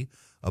worry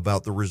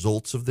about the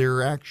results of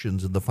their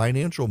actions in the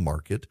financial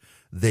market,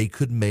 they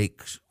could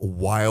make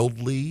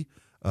wildly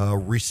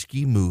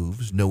risky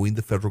moves knowing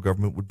the federal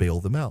government would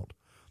bail them out.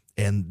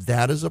 And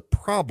that is a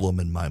problem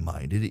in my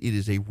mind. It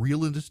is a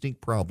real and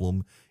distinct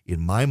problem in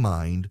my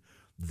mind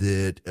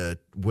that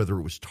whether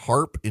it was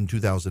TARP in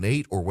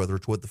 2008 or whether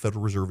it's what the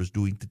Federal Reserve is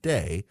doing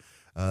today,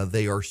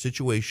 they are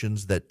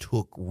situations that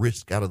took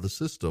risk out of the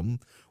system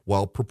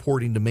while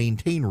purporting to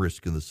maintain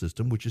risk in the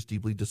system, which is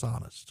deeply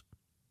dishonest.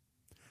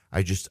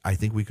 I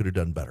think we could have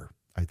done better.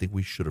 I think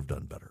we should have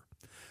done better.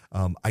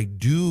 I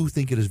do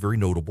think it is very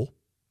notable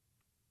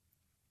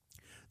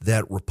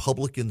that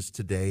Republicans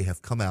today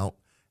have come out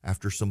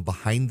after some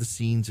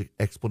behind-the-scenes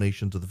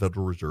explanations of the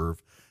Federal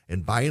Reserve,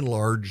 and by and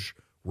large,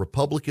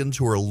 Republicans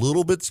who are a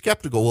little bit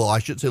skeptical, well, I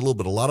shouldn't say a little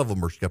bit, a lot of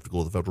them are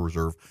skeptical of the Federal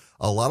Reserve.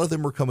 A lot of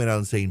them are coming out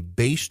and saying,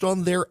 based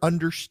on their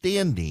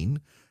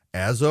understanding,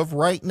 as of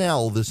right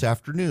now, this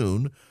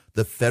afternoon,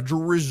 the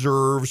Federal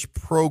Reserve's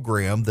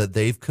program that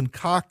they've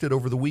concocted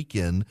over the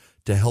weekend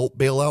to help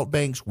bail out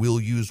banks will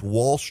use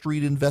Wall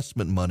Street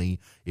investment money.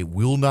 It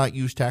will not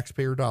use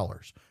taxpayer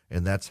dollars.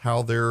 And that's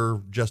how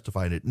they're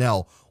justifying it.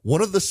 Now,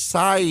 one of the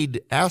side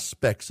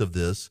aspects of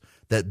this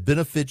that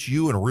benefits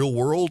you in a real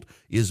world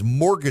is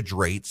mortgage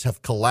rates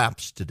have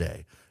collapsed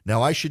today.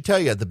 Now, I should tell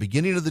you, at the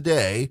beginning of the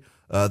day,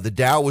 the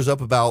Dow was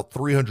up about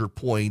 300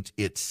 points.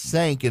 It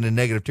sank into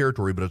negative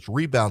territory, but it's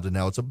rebounded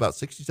now. It's up about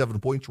 67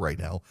 points right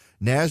now.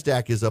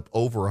 NASDAQ is up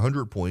over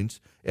 100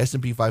 points.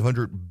 S&P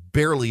 500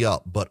 barely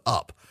up, but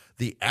up.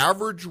 The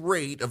average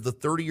rate of the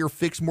 30-year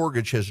fixed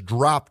mortgage has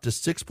dropped to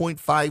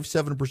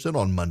 6.57%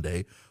 on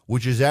Monday,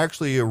 which is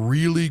actually a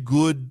really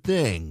good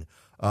thing.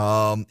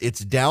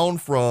 It's gone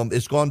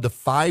to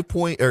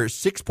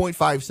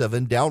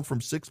 6.57, down from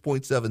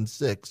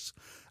 6.76.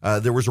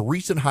 There was a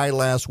recent high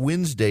last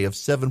Wednesday of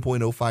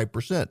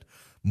 7.05%.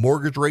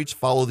 Mortgage rates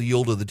follow the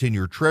yield of the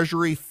 10-year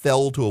Treasury,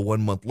 fell to a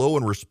 1-month low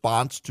in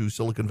response to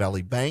Silicon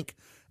Valley Bank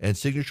and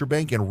Signature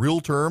Bank. In real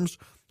terms,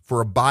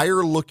 for a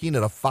buyer looking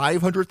at a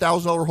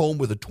 $500,000 home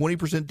with a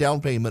 20%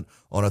 down payment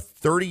on a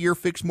 30-year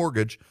fixed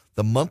mortgage,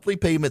 the monthly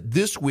payment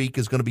this week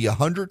is going to be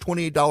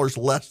 $128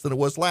 less than it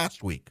was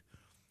last week,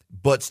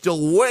 but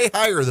still way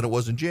higher than it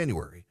was in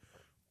January.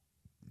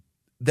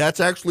 That's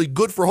actually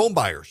good for home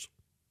buyers.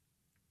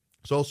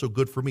 It's also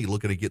good for me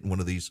looking at getting one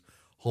of these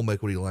home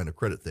equity line of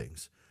credit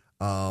things.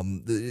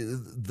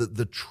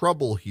 The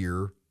trouble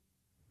here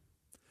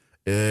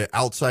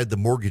outside the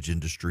mortgage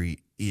industry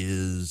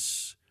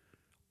is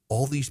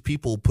all these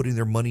people putting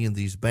their money in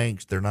these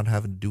banks. They're not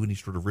having to do any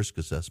sort of risk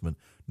assessment,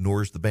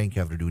 nor is the bank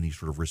having to do any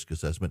sort of risk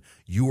assessment.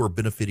 You are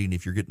benefiting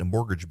if you're getting a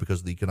mortgage because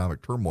of the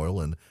economic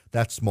turmoil, and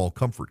that's small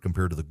comfort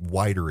compared to the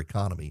wider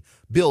economy.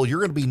 Bill, you're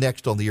going to be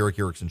next on the Eric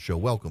Erickson Show.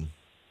 Welcome.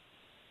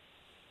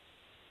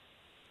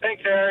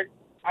 Thanks, Eric.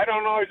 I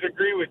don't always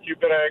agree with you,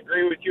 but I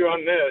agree with you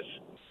on this.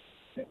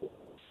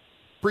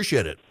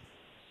 Appreciate it.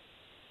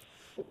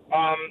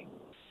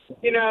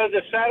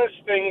 The saddest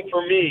thing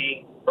for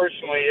me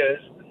personally is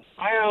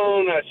I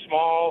own a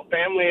small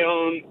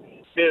family-owned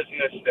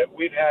business that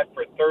we've had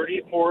for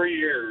 34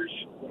 years.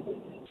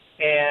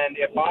 And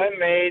if I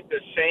made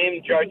the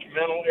same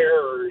judgmental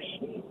errors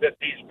that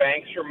these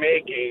banks are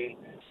making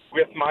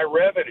with my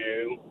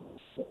revenue,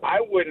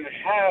 I wouldn't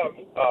have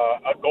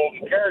a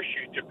golden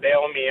parachute to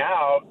bail me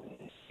out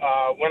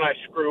when I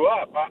screw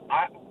up.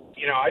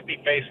 I'd be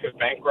faced with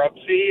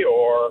bankruptcy,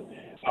 or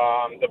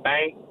the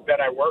bank that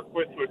I work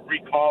with would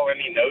recall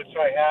any notes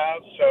I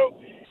have. So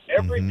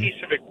every piece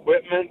of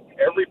equipment,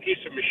 every piece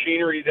of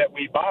machinery that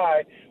we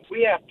buy,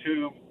 we have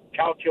to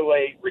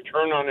calculate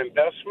return on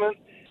investment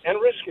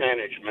and risk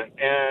management.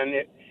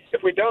 And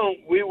if we don't,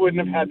 we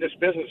wouldn't have had this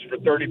business for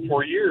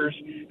 34 years,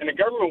 and the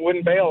government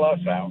wouldn't bail us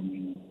out.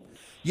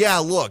 Yeah,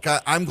 look,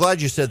 I'm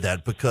glad you said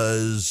that,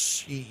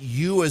 because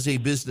you as a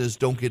business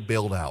don't get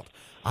bailed out.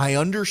 I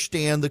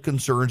understand the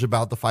concerns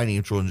about the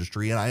financial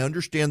industry, and I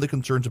understand the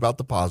concerns about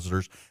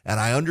depositors, and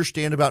I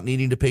understand about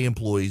needing to pay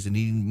employees and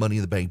needing money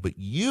in the bank, but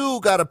you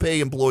got to pay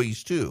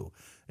employees too.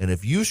 And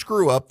if you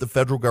screw up, the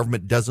federal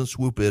government doesn't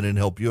swoop in and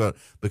help you out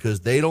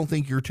because they don't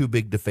think you're too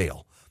big to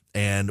fail.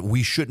 And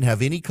we shouldn't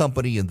have any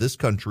company in this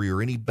country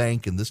or any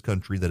bank in this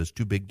country that is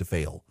too big to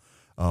fail.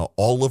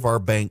 All of our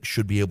banks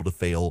should be able to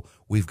fail.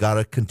 We've got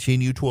to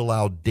continue to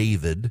allow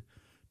David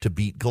to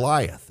beat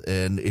Goliath.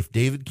 And if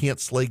David can't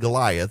slay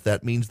Goliath,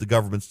 that means the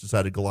government's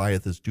decided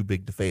Goliath is too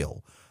big to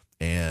fail.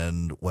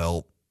 And,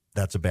 well,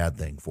 that's a bad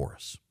thing for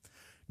us.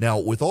 Now,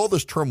 with all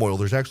this turmoil,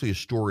 there's actually a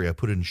story I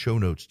put in show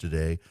notes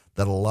today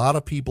that a lot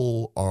of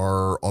people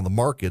are on the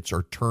markets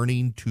are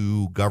turning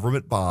to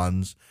government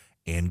bonds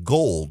and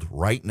gold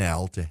right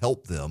now to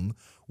help them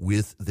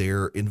with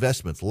their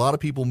investments. A lot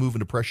of people move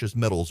into precious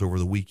metals over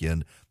the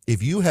weekend.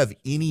 If you have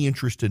any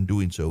interest in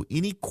doing so,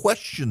 any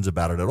questions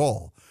about it at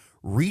all,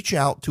 reach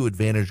out to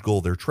Advantage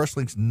Gold. They're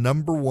TrustLink's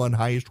 #1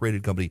 highest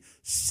rated company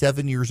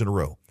 7 years in a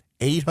row.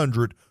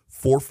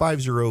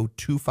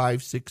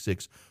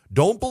 800-450-2566.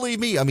 Don't believe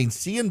me. I mean,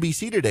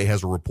 CNBC today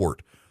has a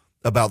report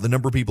about the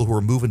number of people who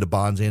are moving to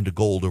bonds and to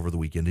gold over the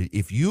weekend.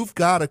 If you've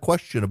got a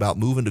question about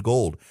moving to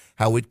gold,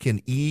 how it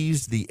can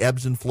ease the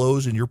ebbs and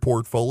flows in your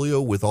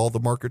portfolio with all the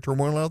market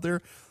turmoil out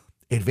there,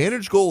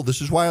 Advantage Gold,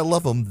 this is why I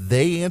love them.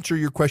 They answer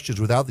your questions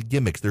without the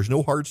gimmicks. There's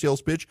no hard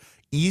sales pitch.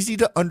 Easy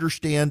to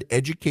understand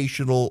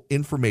educational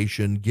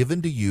information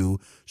given to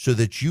you so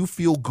that you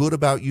feel good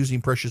about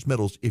using precious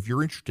metals if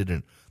you're interested in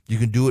it. You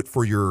can do it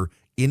for your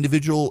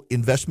individual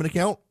investment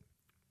account,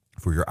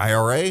 for your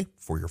IRA,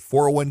 for your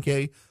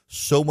 401k,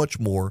 so much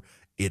more.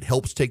 It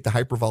helps take the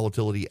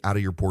hypervolatility out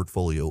of your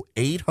portfolio.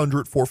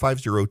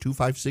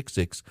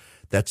 800-450-2566.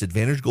 That's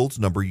Advantage Gold's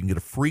number. You can get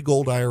a free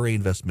gold IRA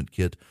investment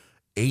kit.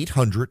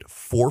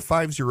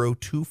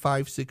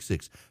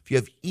 800-450-2566. If you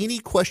have any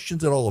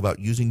questions at all about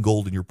using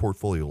gold in your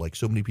portfolio, like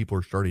so many people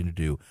are starting to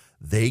do,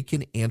 they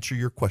can answer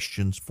your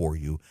questions for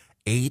you.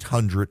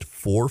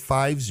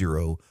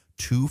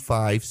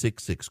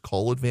 800-450-2566.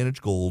 Call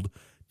Advantage Gold.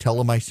 Tell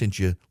them I sent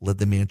you. Let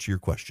them answer your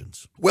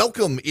questions.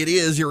 Welcome. It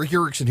is Eric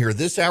Erickson here.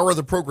 This hour of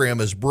the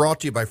program is brought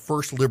to you by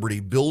First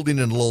Liberty Building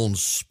and Loans.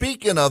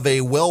 Speaking of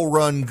a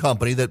well-run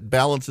company that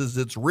balances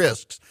its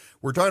risks,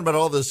 we're talking about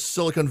all this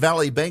Silicon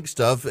Valley Bank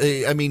stuff.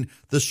 I mean,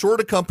 the sort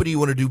of company you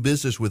want to do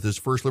business with is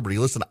First Liberty.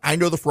 Listen, I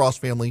know the Frost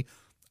family.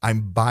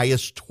 I'm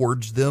biased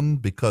towards them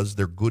because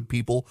they're good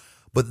people.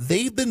 But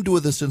they've been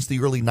doing this since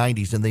the early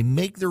 90s, and they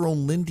make their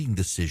own lending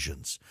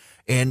decisions.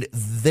 And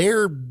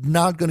they're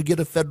not going to get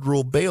a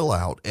federal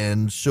bailout,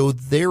 and so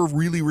they're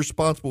really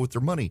responsible with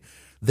their money.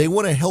 They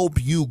want to help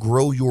you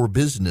grow your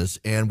business,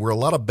 and where a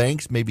lot of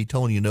banks may be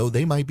telling you no,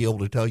 they might be able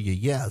to tell you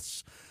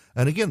yes.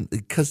 And again,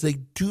 because they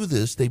do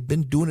this, they've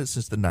been doing it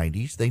since the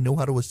 90s. They know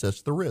how to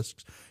assess the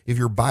risks. If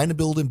you're buying a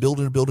building,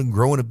 building a building,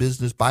 growing a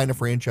business, buying a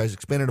franchise,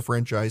 expanding a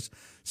franchise,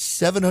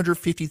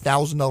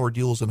 $750,000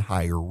 deals and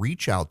higher,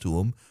 reach out to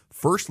them,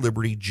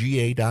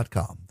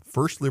 FirstLibertyGA.com.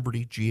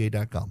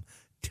 FirstLibertyGA.com.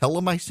 Tell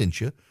them I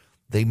sent you.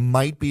 They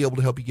might be able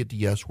to help you get to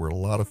yes, where a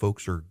lot of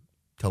folks are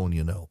telling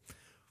you no.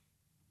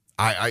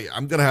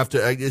 I'm going to have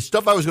to,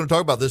 stuff I was going to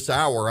talk about this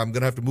hour, I'm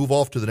going to have to move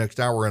off to the next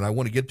hour, and I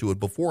want to get to it.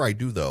 Before I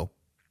do, though,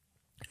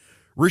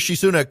 Rishi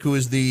Sunak, who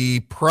is the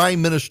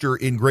prime minister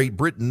in Great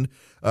Britain,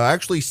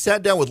 actually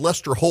sat down with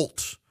Lester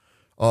Holt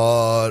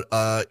on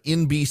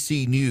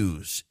NBC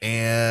News,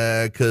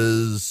 and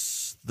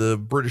because the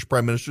British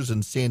prime minister's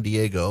in San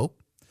Diego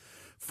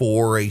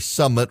for a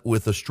summit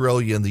with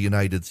Australia and the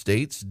United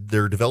States.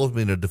 They're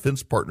developing a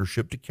defense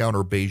partnership to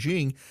counter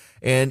Beijing,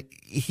 and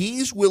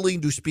he's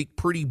willing to speak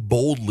pretty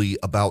boldly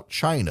about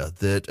China,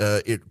 that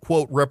it,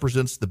 quote,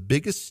 represents the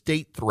biggest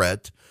state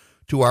threat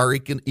to our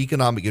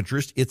economic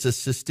interest. It's a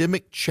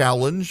systemic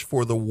challenge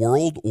for the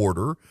world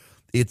order.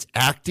 It's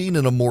acting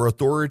in a more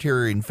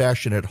authoritarian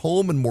fashion at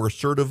home and more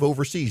assertive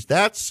overseas.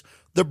 That's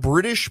the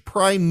British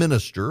prime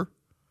minister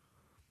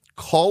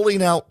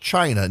calling out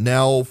China.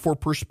 Now, for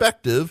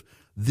perspective,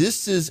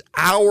 this is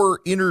our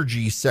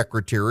energy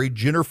secretary,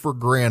 Jennifer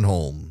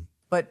Granholm.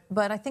 But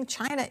I think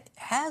China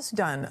has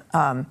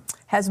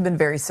been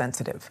very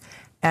sensitive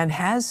and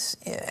has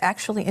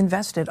actually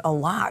invested a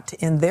lot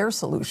in their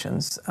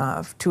solutions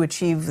to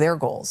achieve their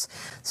goals.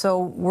 So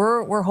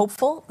we're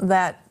hopeful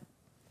that,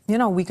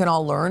 we can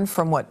all learn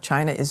from what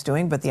China is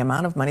doing, but the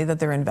amount of money that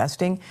they're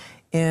investing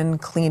in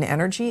clean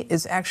energy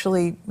is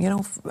actually,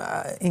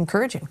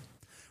 encouraging.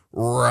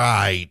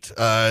 Right.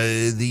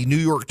 The New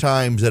York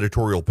Times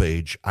editorial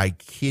page, I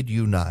kid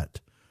you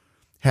not,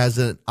 has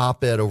an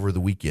op-ed over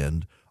the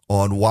weekend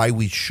on why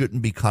we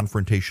shouldn't be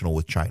confrontational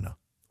with China.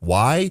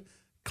 Why?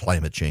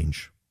 Climate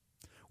change.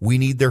 We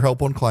need their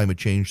help on climate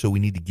change, so we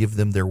need to give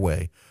them their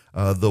way.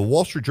 The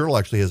Wall Street Journal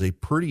actually has a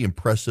pretty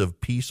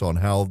impressive piece on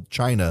how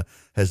China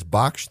has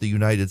boxed the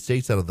United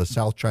States out of the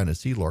South China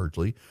Sea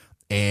largely,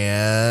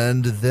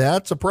 and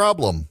that's a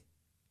problem.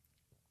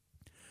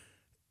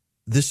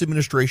 This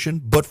administration,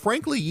 but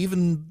frankly,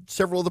 even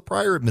several of the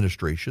prior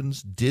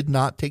administrations, did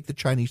not take the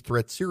Chinese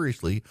threat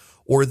seriously,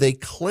 or they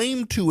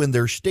claimed to in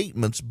their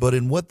statements, but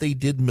in what they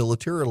did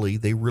militarily,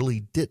 they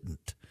really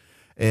didn't.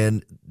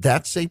 And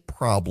that's a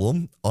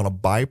problem on a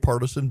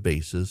bipartisan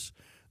basis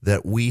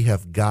that we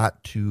have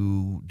got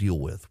to deal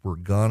with. We're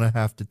going to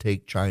have to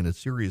take China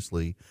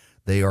seriously.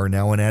 They are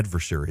now an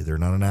adversary. They're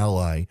not an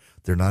ally.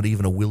 They're not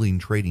even a willing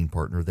trading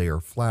partner. They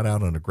are flat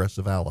out an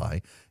aggressive ally,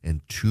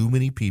 and too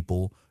many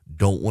people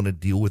don't want to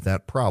deal with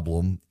that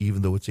problem,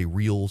 even though it's a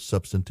real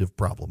substantive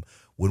problem.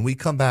 When we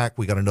come back,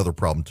 we got another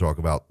problem to talk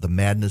about, the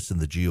madness in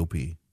the GOP.